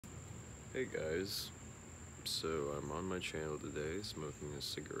Hey guys, so I'm on my channel today smoking a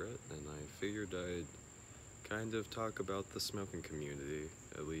cigarette, and I figured I'd kind of talk about the smoking community,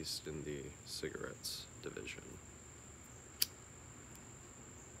 at least in the cigarettes division.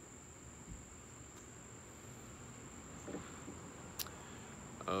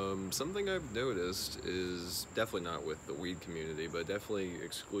 Something I've noticed is definitely not with the weed community, but definitely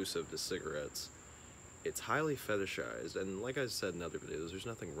exclusive to cigarettes. It's highly fetishized, and like I said in other videos, there's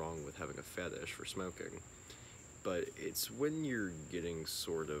nothing wrong with having a fetish for smoking. But it's when you're getting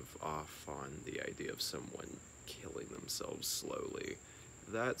sort of off on the idea of someone killing themselves slowly.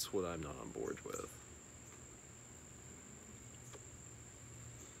 That's what I'm not on board with.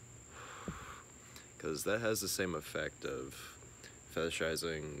 Because that has the same effect of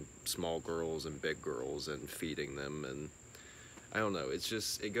fetishizing small girls and big girls and feeding them, and I don't know, it's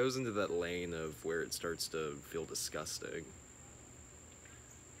just, it goes into that lane of where it starts to feel disgusting.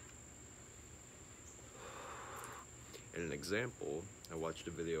 And an example, I watched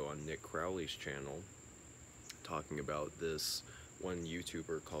a video on Nick Crowley's channel talking about this one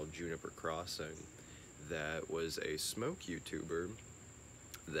YouTuber called Juniper Crossing that was a smoke YouTuber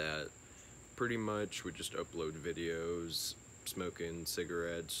that pretty much would just upload videos smoking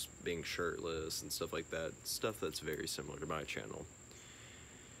cigarettes, being shirtless and stuff like that, stuff that's very similar to my channel.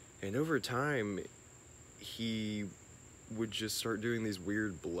 And over time, he would just start doing these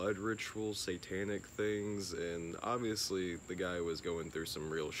weird blood ritual satanic things, and obviously the guy was going through some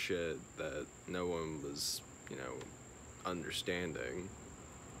real shit that no one was, understanding.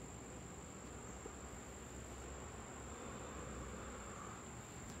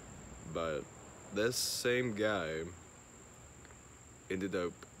 But this same guy ended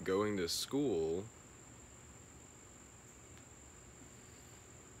up going to school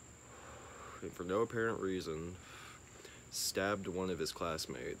and for no apparent reason stabbed one of his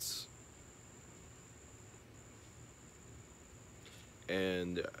classmates.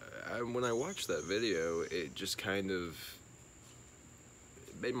 And when I watched that video, it just kind of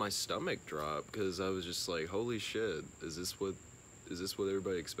made my stomach drop, because I was just like, holy shit, is this what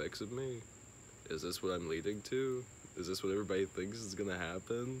everybody expects of me? Is this what I'm leading to? Is this what everybody thinks is gonna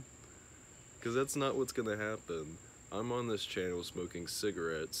happen? Because that's not what's gonna happen. I'm on this channel smoking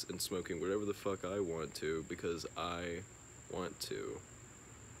cigarettes and smoking whatever the fuck I want to because I want to.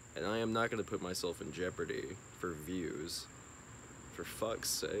 And I am not gonna put myself in jeopardy for views. For fuck's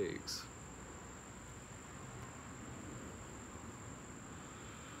sakes.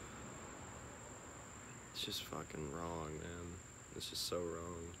 It's just fucking wrong, man. It's just so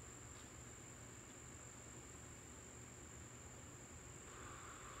wrong.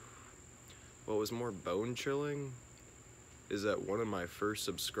 What was more bone-chilling is that one of my first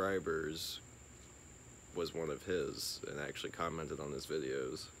subscribers was one of his and actually commented on his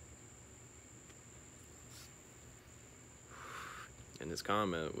videos. And his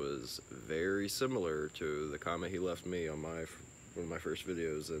comment was very similar to the comment he left me on one of my first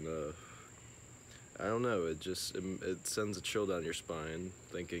videos, and I don't know, it sends a chill down your spine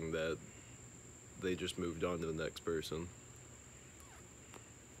thinking that they just moved on to the next person.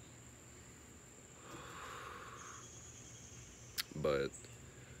 But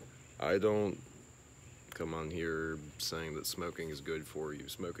I don't come on here saying that smoking is good for you.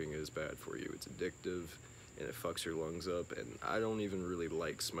 Smoking is bad for you. It's addictive and it fucks your lungs up, and I don't even really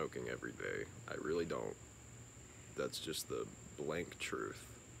like smoking every day. I really don't. That's just the blank truth.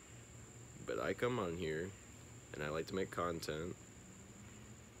 But I come on here and I like to make content,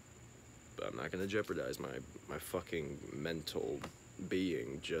 but I'm not gonna jeopardize my fucking mental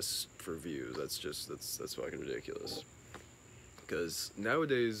being just for views. That's fucking ridiculous. Because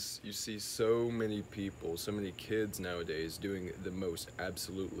nowadays you see so many people, so many kids nowadays doing the most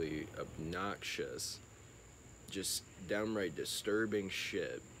absolutely obnoxious, just downright disturbing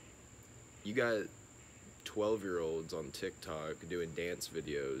shit. You got 12-year-olds on TikTok doing dance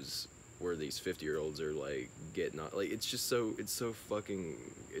videos where these 50-year-olds are like getting on, like, it's so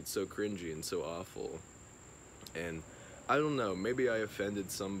cringy and so awful. And I don't know, maybe I offended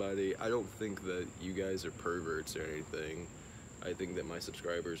somebody. I don't think that you guys are perverts or anything. I think that my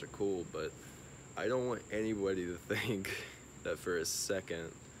subscribers are cool, but I don't want anybody to think that for a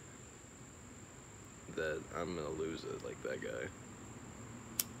second that I'm gonna lose it like that guy.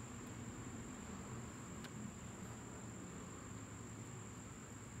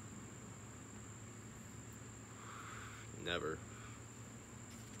 Never.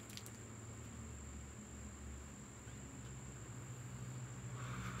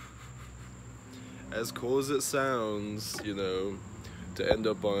 As cool as it sounds, to end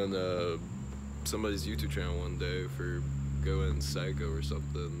up on somebody's YouTube channel one day for going psycho or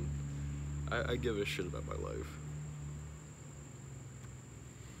something, I give a shit about my life.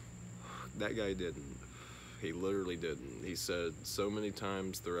 That guy didn't. He literally didn't. He said so many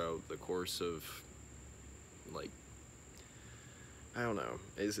times throughout the course of, like, I don't know.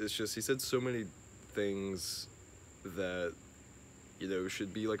 It's just, he said so many things that, you know,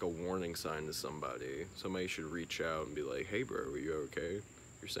 should be like a warning sign to somebody. Somebody should reach out and be like, hey bro, are you okay?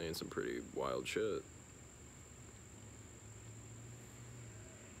 You're saying some pretty wild shit.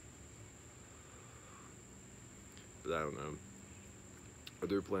 But I don't know. I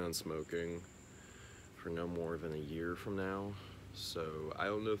do plan on smoking for no more than a year from now, so I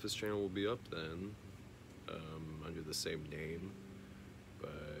don't know if this channel will be up then, under the same name,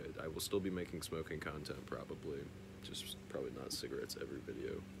 but I will still be making smoking content probably, just probably not cigarettes every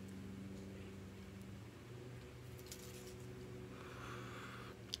video.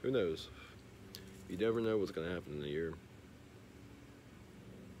 Who knows? You never know what's gonna happen in a year.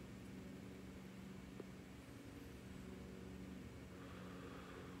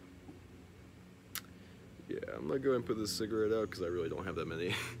 Yeah, I'm gonna go and put this cigarette out because I really don't have that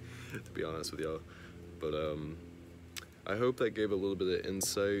many, to be honest with y'all. But I hope that gave a little bit of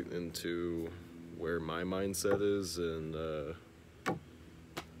insight into where my mindset is and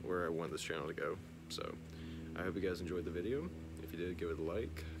where I want this channel to go. So I hope you guys enjoyed the video. If you did, give it a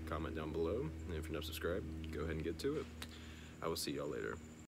like, comment down below, and if you're not subscribed, go ahead and get to it. I will see y'all later.